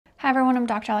Hi everyone, I'm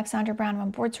Dr. Aleksandra Brown. I'm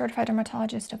a board certified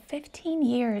dermatologist of 15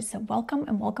 years. Welcome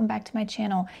and welcome back to my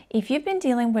channel. If you've been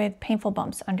dealing with painful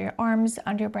bumps under your arms,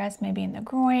 under your breast, maybe in the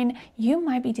groin, you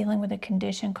might be dealing with a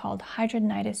condition called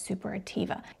hidradenitis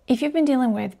suppurativa. If you've been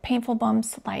dealing with painful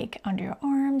bumps like under your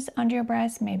arms, under your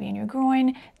breast, maybe in your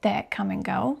groin that come and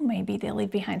go, maybe they leave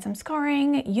behind some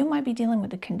scarring, you might be dealing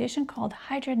with a condition called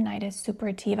hidradenitis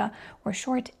suppurativa, or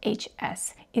short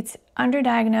HS. It's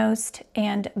underdiagnosed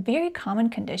and very common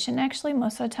condition. Actually,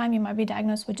 most of the time you might be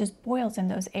diagnosed with just boils in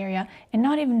those areas and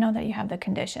not even know that you have the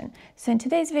condition. So in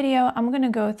today's video, I'm going to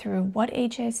go through what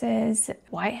HS is,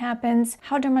 why it happens,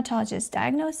 how dermatologists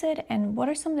diagnose it, and what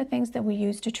are some of the things that we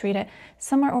use to treat it.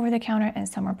 Some are over the counter and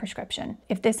some are prescription.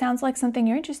 If this sounds like something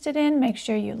you're interested in, make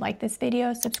sure you like this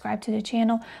video, subscribe to the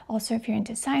channel. Also, if you're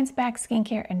into science-backed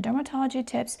skincare and dermatology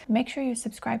tips, make sure you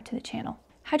subscribe to the channel.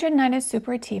 Hidradenitis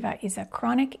suppurativa is a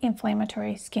chronic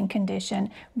inflammatory skin condition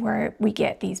where we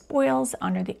get these boils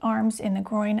under the arms, in the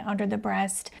groin, under the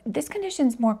breast. This condition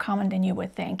is more common than you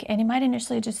would think, and it might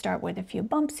initially just start with a few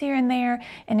bumps here and there,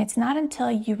 and it's not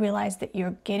until you realize that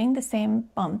you're getting the same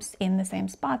bumps in the same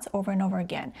spots over and over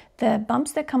again. The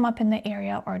bumps that come up in the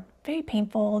area are very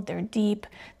painful, they're deep,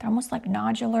 they're almost like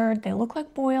nodular, they look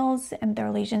like boils, and they're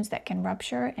lesions that can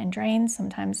rupture and drain.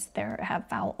 Sometimes they have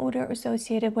foul odor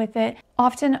associated with it.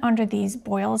 Often under these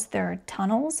boils, there are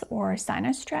tunnels or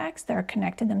sinus tracts that are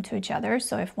connecting them to each other.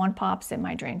 So if one pops, it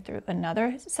might drain through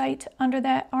another site under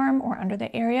that arm or under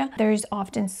the area. There's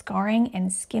often scarring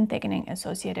and skin thickening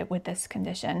associated with this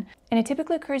condition. And it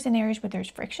typically occurs in areas where there's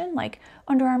friction, like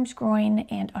underarms, groin,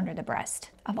 and under the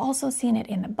breast. I've also seen it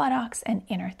in the buttocks and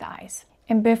inner thighs.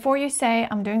 And before you say,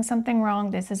 I'm doing something wrong,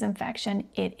 this is infection,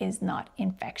 it is not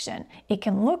infection. It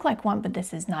can look like one, but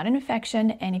this is not an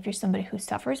infection. And if you're somebody who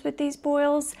suffers with these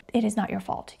boils, it is not your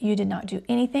fault. You did not do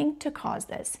anything to cause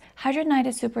this.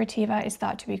 Hidradenitis suppurativa is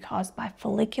thought to be caused by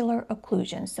follicular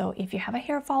occlusion. So if you have a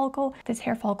hair follicle, this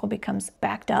hair follicle becomes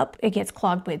backed up, it gets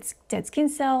clogged with dead skin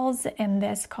cells, and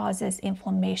this causes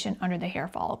inflammation under the hair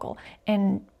follicle.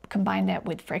 And combine that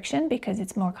with friction, because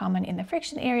it's more common in the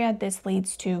friction area, this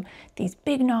leads to these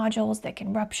big nodules that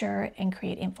can rupture and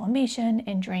create inflammation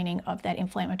and draining of that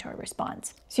inflammatory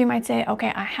response. So you might say,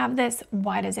 okay, I have this,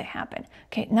 why does it happen?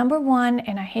 Okay, number one,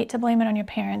 and I hate to blame it on your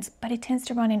parents, but it tends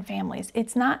to run in families.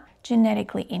 It's not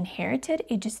genetically inherited,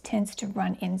 it just tends to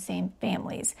run in same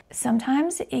families.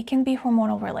 Sometimes it can be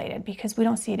hormonal related because we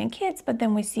don't see it in kids, but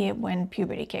then we see it when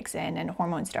puberty kicks in and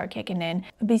hormones start kicking in.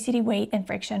 Obesity, weight, and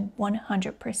friction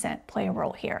 100% play a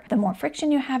role here. The more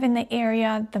friction you have in the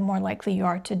area, the more likely you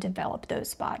are to develop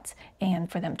those spots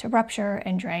and for them to rupture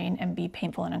and drain and be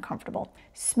painful and uncomfortable.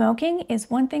 Smoking is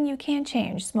one thing you can't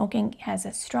change. Smoking has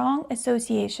a strong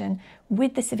association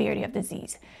with the severity of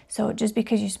disease. So just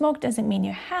because you smoke doesn't mean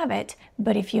you have it,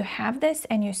 but if you have this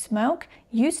and you smoke,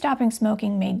 you stopping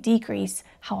smoking may decrease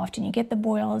how often you get the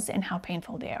boils and how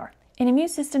painful they are. And immune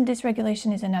system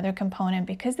dysregulation is another component.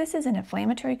 Because this is an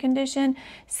inflammatory condition,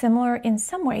 similar in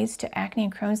some ways to acne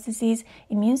and Crohn's disease,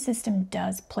 immune system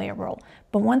does play a role.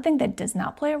 But one thing that does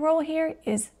not play a role here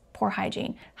is poor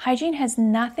hygiene. Hygiene has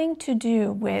nothing to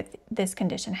do with this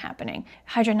condition happening.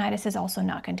 Hidradenitis is also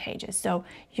not contagious. So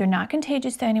you're not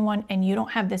contagious to anyone, and you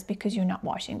don't have this because you're not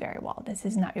washing very well. This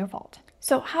is not your fault.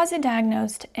 So how's it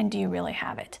diagnosed, and do you really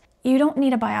have it? You don't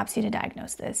need a biopsy to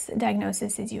diagnose this.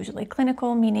 Diagnosis is usually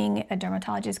clinical, meaning a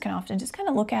dermatologist can often just kind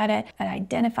of look at it and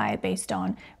identify it based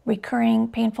on recurring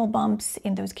painful bumps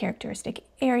in those characteristic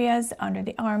areas, under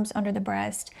the arms, under the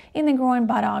breast, in the groin,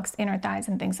 buttocks, inner thighs,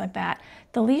 and things like that.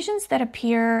 The lesions that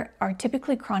appear are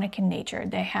typically chronic in nature.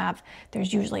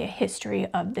 There's usually a history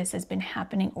of this has been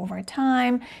happening over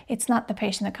time. It's not the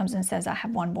patient that comes and says, I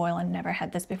have one boil and never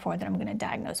had this before, that I'm going to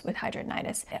diagnose with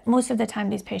hidradenitis. Most of the time,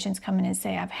 these patients come in and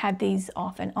say, I've had these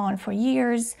off and on for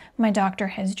years. My doctor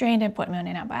has drained it, put me on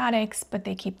antibiotics, but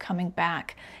they keep coming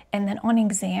back. And then on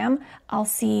exam, I'll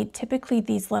see typically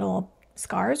these little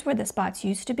scars where the spots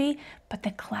used to be, but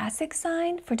the classic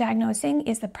sign for diagnosing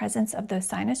is the presence of those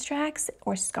sinus tracts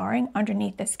or scarring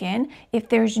underneath the skin. If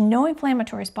there's no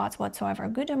inflammatory spots whatsoever, a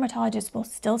good dermatologist will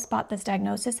still spot this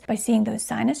diagnosis by seeing those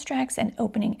sinus tracts and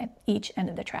opening at each end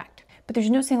of the tract. But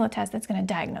there's no single test that's going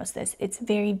to diagnose this. It's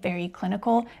very, very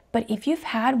clinical. But if you've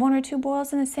had one or two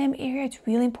boils in the same area, it's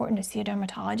really important to see a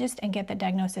dermatologist and get the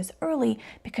diagnosis early,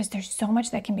 because there's so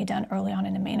much that can be done early on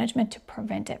in the management to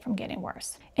prevent it from getting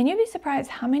worse. And you'd be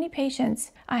surprised how many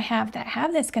patients I have that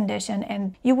have this condition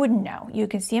and you wouldn't know. You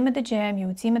could see them at the gym, you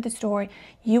would see them at the store,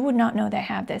 you would not know they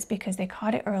have this because they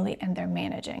caught it early and they're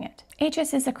managing it.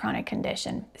 HS is a chronic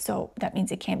condition, so that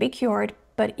means it can't be cured,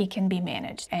 but it can be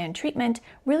managed. And treatment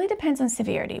really depends on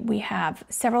severity. We have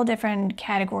several different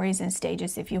categories and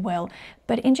stages, if you will,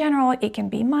 but in general, it can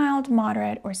be mild,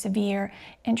 moderate, or severe.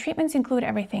 And treatments include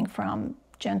everything from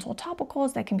gentle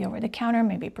topicals that can be over the counter,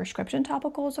 maybe prescription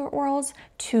topicals or orals,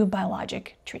 to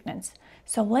biologic treatments.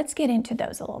 So let's get into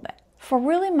those a little bit. For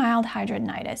really mild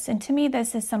hidradenitis, and to me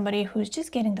this is somebody who's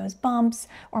just getting those bumps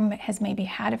or has maybe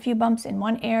had a few bumps in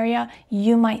one area.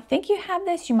 You might think you have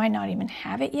this, you might not even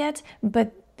have it yet,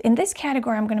 but in this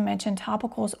category, I'm going to mention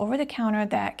topicals over the counter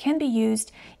that can be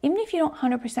used even if you don't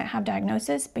 100% have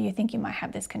diagnosis, but you think you might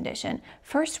have this condition.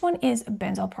 First one is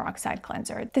benzoyl peroxide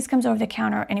cleanser. This comes over the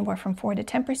counter anywhere from 4 to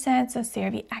 10%. So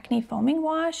CeraVe Acne Foaming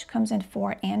Wash comes in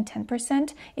 4 and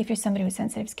 10%. If you're somebody with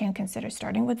sensitive skin, consider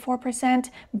starting with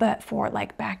 4%, but for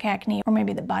like back acne or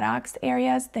maybe the buttocks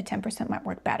areas, the 10% might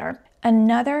work better.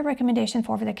 Another recommendation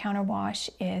for over-the-counter wash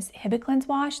is Hibiclens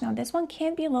wash. Now this one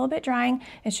can be a little bit drying.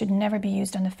 It should never be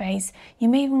used on the face. You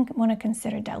may even want to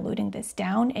consider diluting this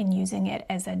down and using it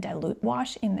as a dilute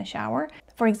wash in the shower.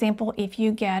 For example, if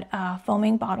you get a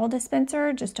foaming bottle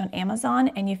dispenser just on Amazon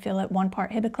and you fill it 1 part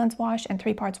Hibiclens wash and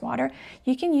 3 parts water,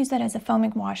 you can use that as a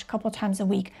foaming wash a couple times a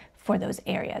week for those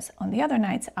areas. On the other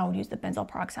nights, I would use the benzoyl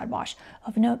peroxide wash.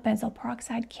 Of note, benzoyl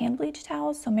peroxide can bleach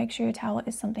towels, so make sure your towel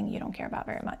is something you don't care about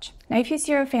very much. Now, if you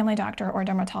see a family doctor or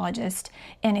dermatologist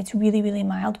and it's really, really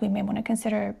mild, we may want to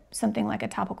consider something like a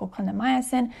topical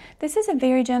clindamycin. This is a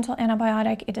very gentle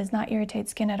antibiotic. It does not irritate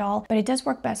skin at all, but it does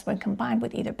work best when combined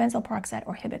with either benzoyl peroxide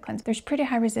or Hibiclens. There's pretty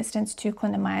high resistance to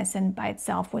clindamycin by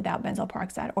itself without benzoyl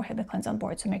peroxide or Hibiclens on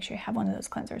board, so make sure you have one of those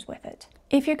cleansers with it.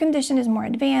 If your condition is more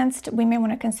advanced, we may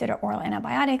want to consider oral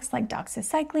antibiotics like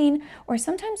doxycycline, or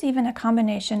sometimes even a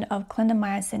combination of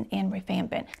clindamycin and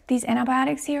rifampin. These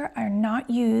antibiotics here are not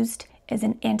used as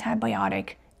an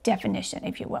antibiotic definition,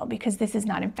 if you will, because this is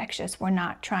not infectious. We're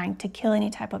not trying to kill any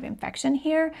type of infection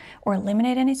here or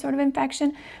eliminate any sort of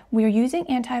infection. We're using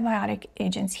antibiotic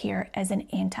agents here as an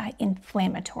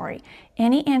anti-inflammatory.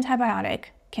 Any antibiotic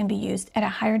can be used at a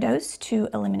higher dose to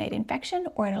eliminate infection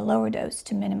or at a lower dose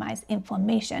to minimize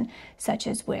inflammation, such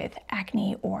as with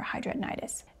acne or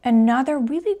hidradenitis. Another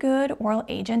really good oral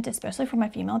agent, especially for my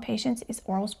female patients, is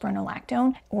oral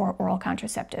spironolactone or oral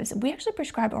contraceptives. We actually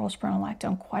prescribe oral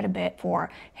spironolactone quite a bit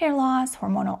for hair loss,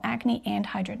 hormonal acne, and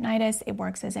hidradenitis. It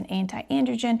works as an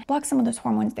anti-androgen, blocks some of those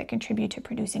hormones that contribute to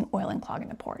producing oil and clogging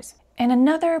the pores. And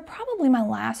another, probably my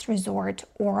last resort,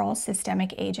 oral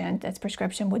systemic agent that's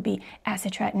prescription would be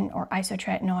acitretin or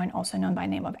isotretinoin, also known by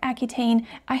name of Accutane.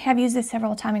 I have used this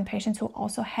several times in patients who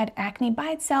also had acne by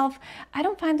itself. I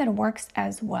don't find that it works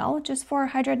as well just for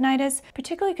hidradenitis,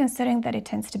 particularly considering that it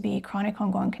tends to be a chronic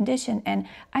ongoing condition, and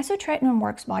isotretinoin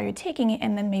works while you're taking it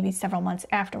and then maybe several months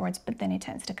afterwards, but then it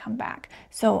tends to come back.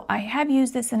 So I have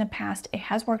used this in the past. It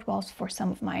has worked well for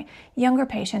some of my younger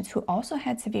patients who also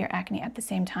had severe acne at the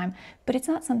same time, but it's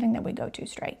not something that we go to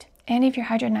straight. And if your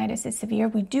hidradenitis is severe,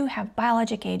 we do have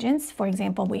biologic agents. For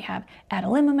example, we have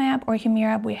adalimumab or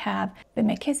Humira, we have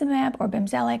bimekizumab or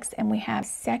Bimzelx, and we have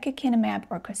secukinumab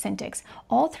or Cosentyx.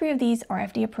 All 3 of these are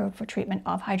FDA approved for treatment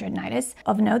of hidradenitis.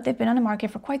 Of note, they've been on the market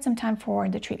for quite some time for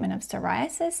the treatment of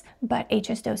psoriasis, but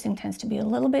HS dosing tends to be a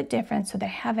little bit different, so they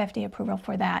have FDA approval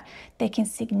for that. They can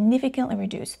significantly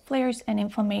reduce flares and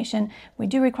inflammation. We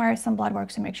do require some blood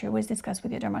work, so make sure it was discussed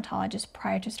with your dermatologist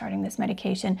prior to starting this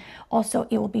medication. Also,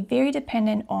 it will be very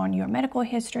dependent on your medical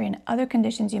history and other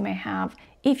conditions you may have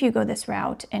if you go this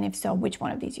route, and if so, which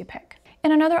one of these you pick.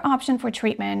 And another option for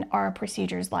treatment are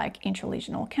procedures like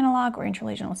intralesional Kenalog or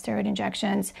intralesional steroid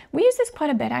injections. We use this quite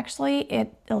a bit actually.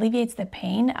 It alleviates the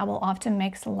pain. I will often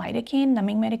mix lidocaine,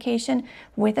 numbing medication,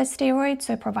 with a steroid,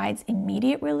 so it provides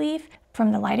immediate relief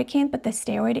from the lidocaine, but the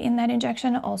steroid in that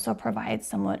injection also provides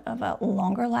somewhat of a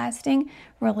longer lasting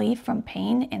relief from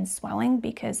pain and swelling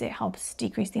because it helps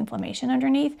decrease the inflammation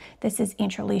underneath. This is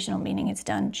intralesional, meaning it's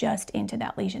done just into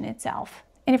that lesion itself.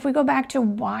 And if we go back to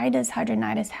why does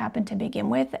hidradenitis happen to begin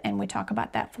with, and we talk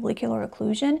about that follicular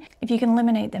occlusion, if you can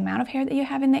eliminate the amount of hair that you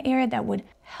have in the area, that would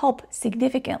help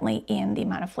significantly in the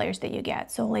amount of flares that you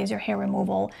get. So laser hair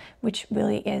removal, which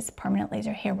really is permanent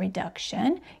laser hair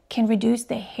reduction, can reduce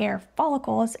the hair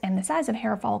follicles and the size of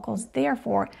hair follicles.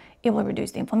 Therefore, it will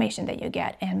reduce the inflammation that you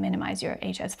get and minimize your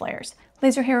HS flares.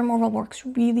 Laser hair removal works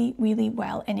really, really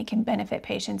well, and it can benefit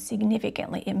patients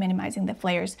significantly in minimizing the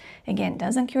flares. Again,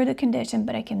 doesn't cure the condition,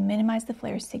 but it can minimize the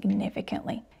flares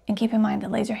significantly. And keep in mind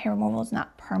that laser hair removal is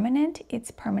not permanent,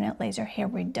 it's permanent laser hair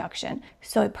reduction.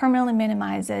 So it permanently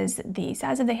minimizes the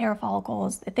size of the hair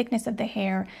follicles, the thickness of the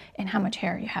hair, and how much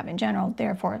hair you have in general,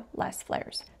 therefore less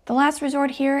flares. The last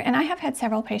resort here, and I have had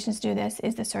several patients do this,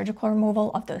 is the surgical removal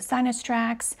of those sinus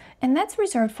tracts, and that's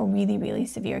reserved for really, really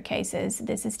severe cases.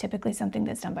 This is typically something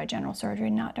that's done by general surgery,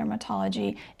 not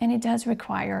dermatology, and it does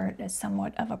require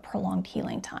somewhat of a prolonged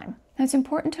healing time. Now, it's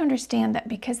important to understand that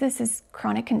because this is a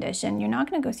chronic condition, you're not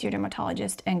going to go see your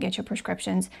dermatologist and get your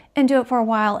prescriptions and do it for a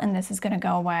while and this is going to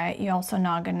go away. You're also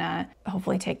not going to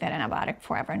hopefully take that antibiotic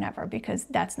forever and ever, because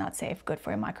that's not safe, good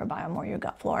for your microbiome or your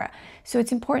gut flora. So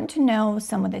it's important to know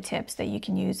some of the tips that you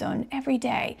can use on every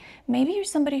day. Maybe you're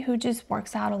somebody who just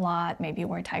works out a lot, maybe you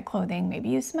wear tight clothing, maybe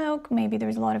you smoke, maybe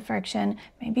there's a lot of friction,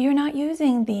 maybe you're not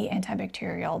using the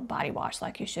antibacterial body wash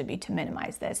like you should be to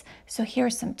minimize this. So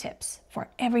here's some tips for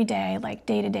every day, like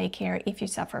day-to-day care if you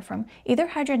suffer from either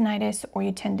hidradenitis or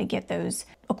you tend to get those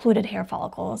occluded hair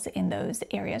follicles in those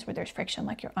areas where there's friction,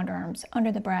 like your underarms,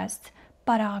 under the breast,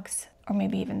 buttocks, or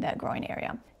maybe even the groin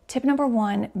area. Tip number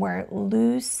one, wear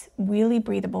loose, really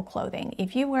breathable clothing.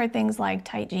 If you wear things like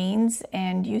tight jeans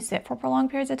and you sit for prolonged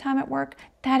periods of time at work,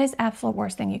 that is absolute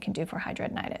worst thing you can do for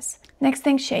hidradenitis. Next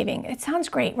thing, shaving. It sounds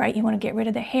great, right? You want to get rid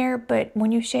of the hair, but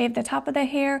when you shave the top of the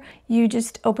hair, you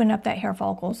just open up that hair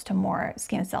follicles to more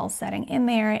skin cells setting in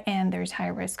there, and there's high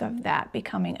risk of that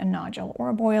becoming a nodule or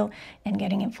a boil and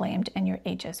getting inflamed and your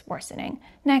HS worsening.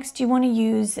 Next, you want to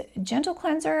use gentle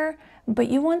cleanser, but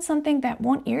you want something that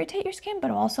won't irritate your skin,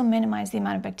 but also minimize the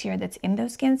amount of bacteria that's in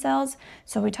those skin cells.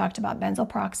 So we talked about benzoyl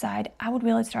peroxide. I would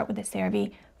really start with the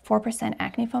CeraVe 4%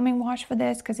 acne foaming wash for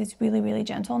this because it's really, really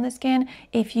gentle on the skin.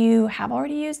 If you have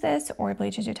already used this or it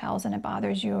bleaches your towels and it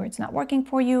bothers you or it's not working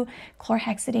for you,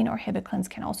 chlorhexidine or Hibiclens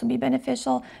can also be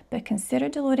beneficial, but consider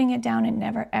diluting it down and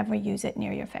never ever use it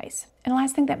near your face. And the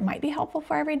last thing that might be helpful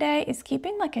for every day is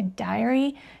keeping like a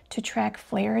diary to track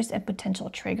flares and potential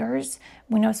triggers.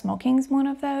 We know smoking is one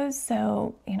of those,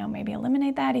 so maybe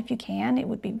eliminate that if you can. It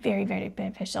would be very, very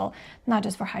beneficial, not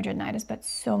just for hidradenitis, but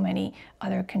so many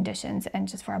other conditions and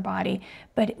just for our body.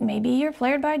 But maybe you're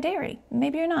flared by dairy,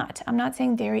 maybe you're not. I'm not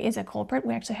saying dairy is a culprit.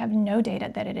 We actually have no data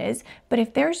that it is, but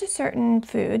if there's a certain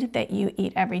food that you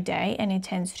eat every day and it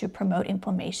tends to promote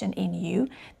inflammation in you,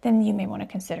 then you may want to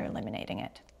consider eliminating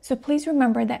it. So please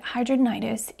remember that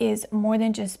hidradenitis is more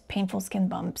than just painful skin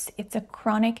bumps. It's a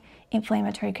chronic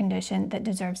inflammatory condition that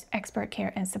deserves expert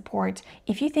care and support.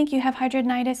 If you think you have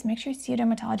hidradenitis, make sure you see a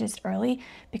dermatologist early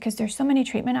because there's so many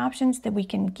treatment options that we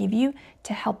can give you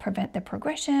to help prevent the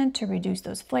progression, to reduce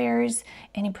those flares,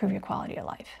 and improve your quality of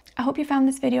life. I hope you found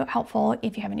this video helpful.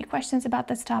 If you have any questions about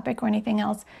this topic or anything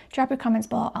else, drop your comments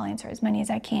below. I'll answer as many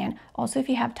as I can. Also, if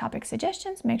you have topic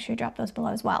suggestions, make sure you drop those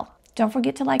below as well. Don't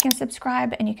forget to like and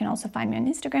subscribe, and you can also find me on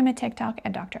Instagram and TikTok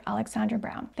at Dr. Aleksandra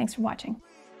Brown. Thanks for watching.